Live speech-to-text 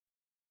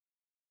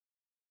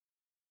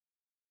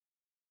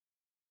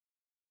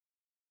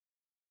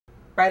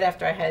right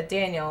after I had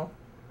Daniel,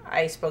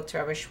 I spoke to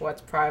Rabbi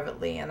Schwartz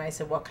privately, and I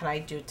said, what can I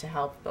do to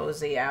help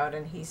Ozzy out?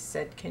 And he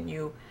said, can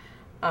you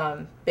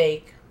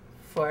bake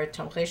for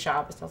Tomchei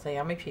Shabbos? I'll say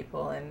how many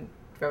people, and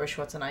Rabbi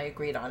Schwartz and I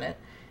agreed on it.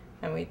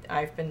 And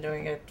I've been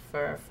doing it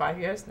for 5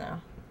 years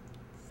now.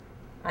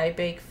 I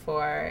bake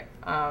for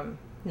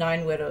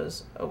 9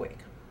 widows a week,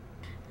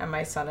 and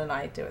my son and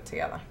I do it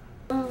together.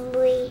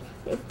 We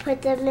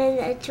put them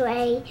in a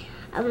tray,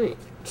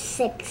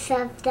 6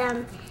 of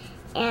them,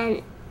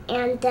 and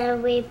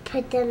then we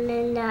put them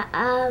in the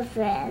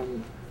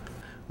oven.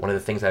 One of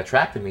the things that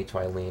attracted me to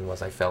Eileen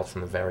was I felt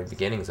from the very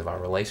beginnings of our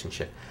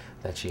relationship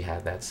that she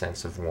had that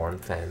sense of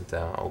warmth and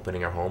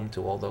opening her home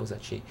to all those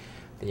that she,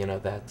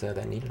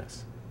 that needed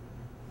us.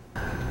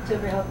 Do you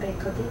ever help bake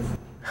cookies?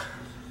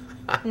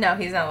 No,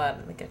 he's not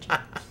allowed in the kitchen.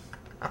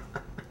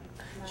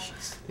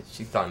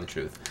 She's telling the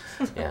truth.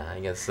 Yeah, I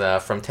guess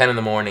from 10 in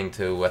the morning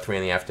to 3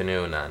 in the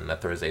afternoon on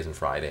Thursdays and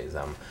Fridays,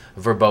 I'm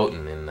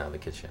verboten in the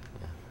kitchen.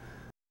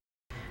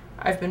 Yeah.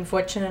 I've been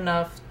fortunate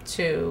enough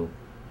to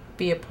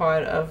be a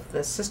part of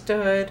the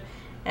sisterhood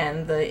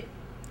and the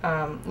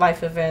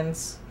life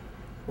events,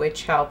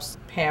 which helps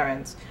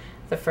parents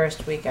the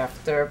first week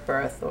after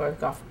birth, or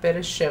God forbid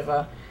a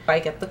shiva. I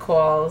get the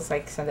calls,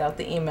 I send out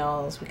the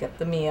emails, we get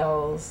the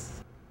meals.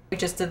 We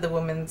just did the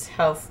Women's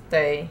Health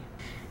Day,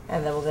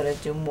 and then we're going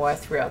to do more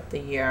throughout the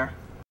year.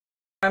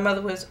 My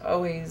mother was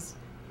always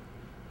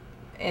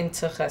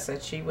into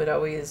Chesed. She would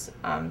always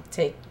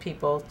take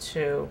people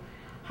to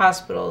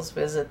hospitals,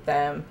 visit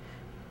them.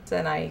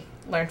 And I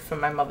learned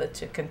from my mother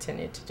to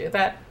continue to do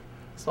that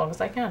as long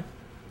as I can.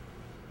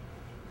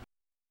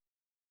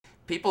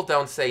 People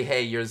don't say,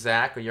 hey, you're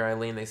Zach or you're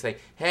Eileen. They say,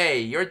 hey,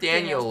 you're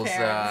Daniel's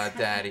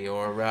daddy,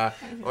 or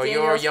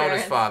you're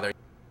Yona's father.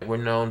 We're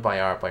known by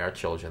our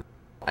children.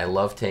 I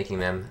love taking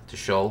them to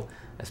shul,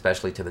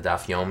 especially to the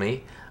Daf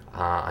Yomi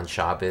on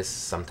Shabbos,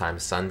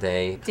 sometimes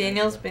Sunday.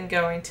 Daniel's been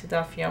going to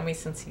Daf Yomi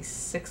since he's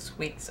 6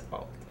 weeks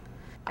old.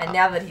 And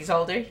now that he's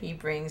older, he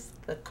brings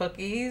the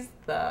cookies,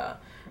 the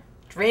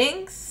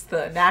drinks,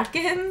 the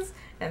napkins,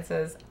 and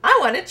says, I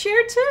want to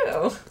cheer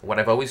too. What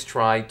I've always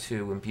tried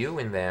to imbue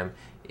in them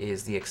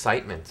is the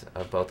excitement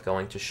of both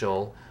going to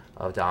shul,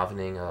 of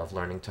davening, of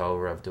learning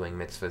Torah, of doing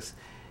mitzvahs.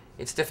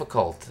 It's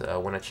difficult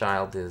when a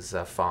child is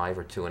 5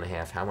 or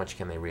 2.5. How much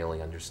can they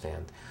really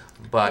understand?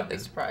 But You'd be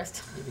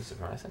surprised. You'd be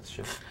surprised. That's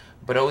true.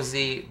 But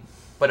Ozzy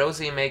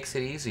makes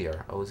it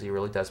easier. Ozzy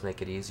really does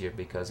make it easier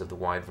because of the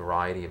wide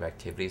variety of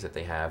activities that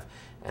they have,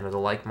 and of the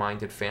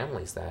like-minded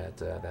families that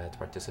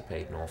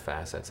participate in all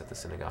facets that the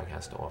synagogue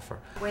has to offer.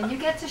 When you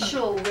get to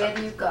shul, where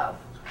do you go?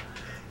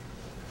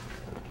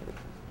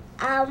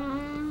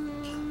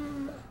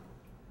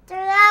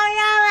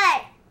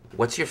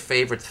 What's your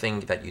favorite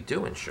thing that you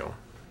do in shul?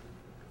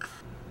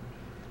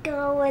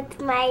 Go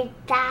with my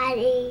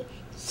daddy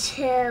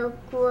to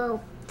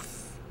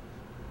groups.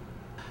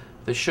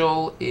 The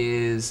shul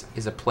is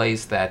a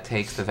place that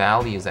takes the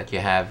values that you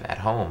have at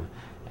home,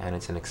 and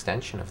it's an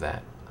extension of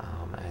that.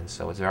 And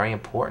so it's very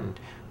important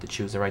to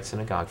choose the right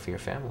synagogue for your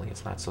family.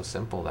 It's not so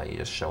simple that you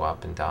just show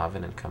up and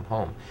daven and come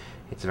home.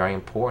 It's very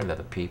important that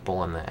the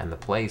people and the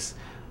place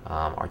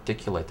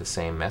articulate the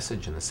same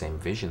message and the same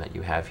vision that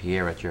you have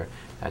here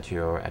at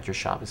your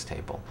Shabbos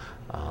table,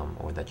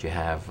 or that you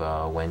have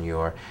when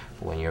you're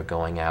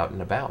going out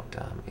and about.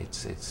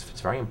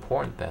 It's very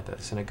important that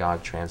the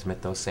synagogue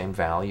transmit those same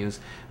values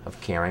of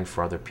caring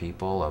for other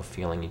people, of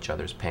feeling each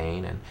other's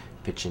pain and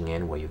pitching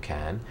in where you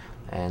can.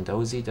 And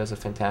Ozzy does a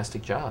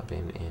fantastic job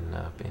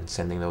in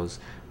sending those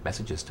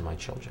messages to my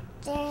children.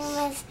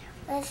 Was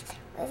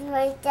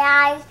my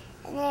dad,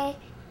 and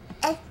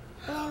I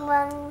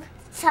won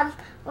some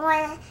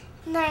one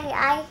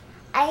night.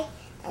 I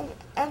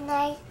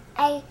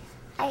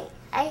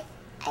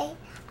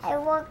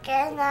work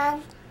and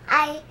then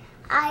I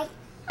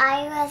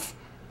was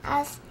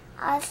as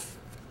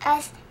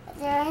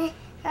the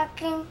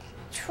working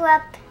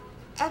trip,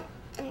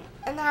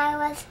 and I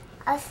was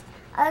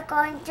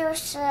going to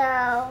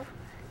show.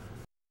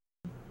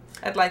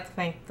 I'd like to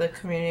thank the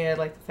community. I'd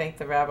like to thank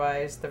the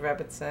rabbis, the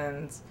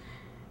rebbitzins,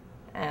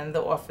 and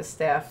the office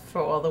staff for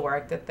all the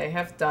work that they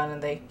have done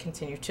and they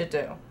continue to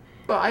do.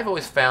 Well, I've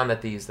always found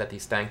that these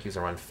thank yous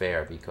are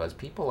unfair because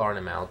people are an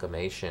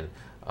amalgamation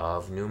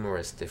of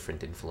numerous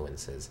different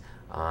influences.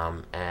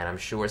 And I'm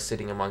sure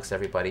sitting amongst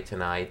everybody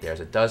tonight, there's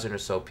a dozen or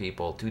so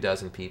people,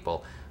 24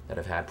 people that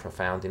have had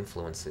profound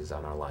influences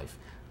on our life.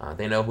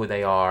 They know who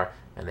they are,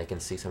 and they can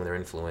see some of their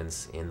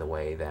influence in the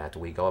way that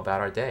we go about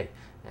our day.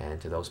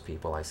 And to those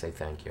people, I say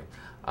thank you.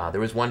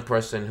 There is one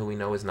person who we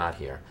know is not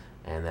here,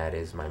 and that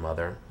is my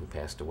mother, who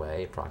passed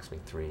away approximately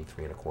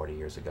 3.25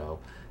 years ago.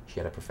 She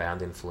had a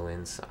profound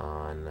influence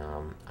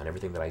on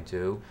everything that I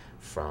do,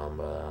 from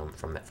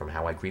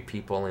how I greet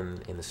people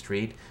in the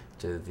street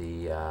to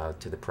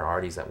the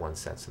priorities that one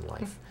sets in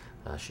life.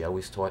 She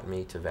always taught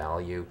me to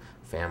value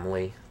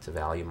family, to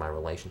value my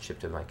relationship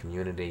to my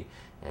community,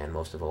 and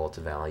most of all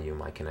to value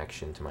my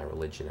connection to my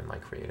religion and my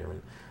Creator.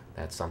 And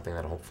that's something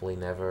that hopefully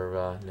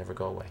never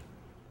go away.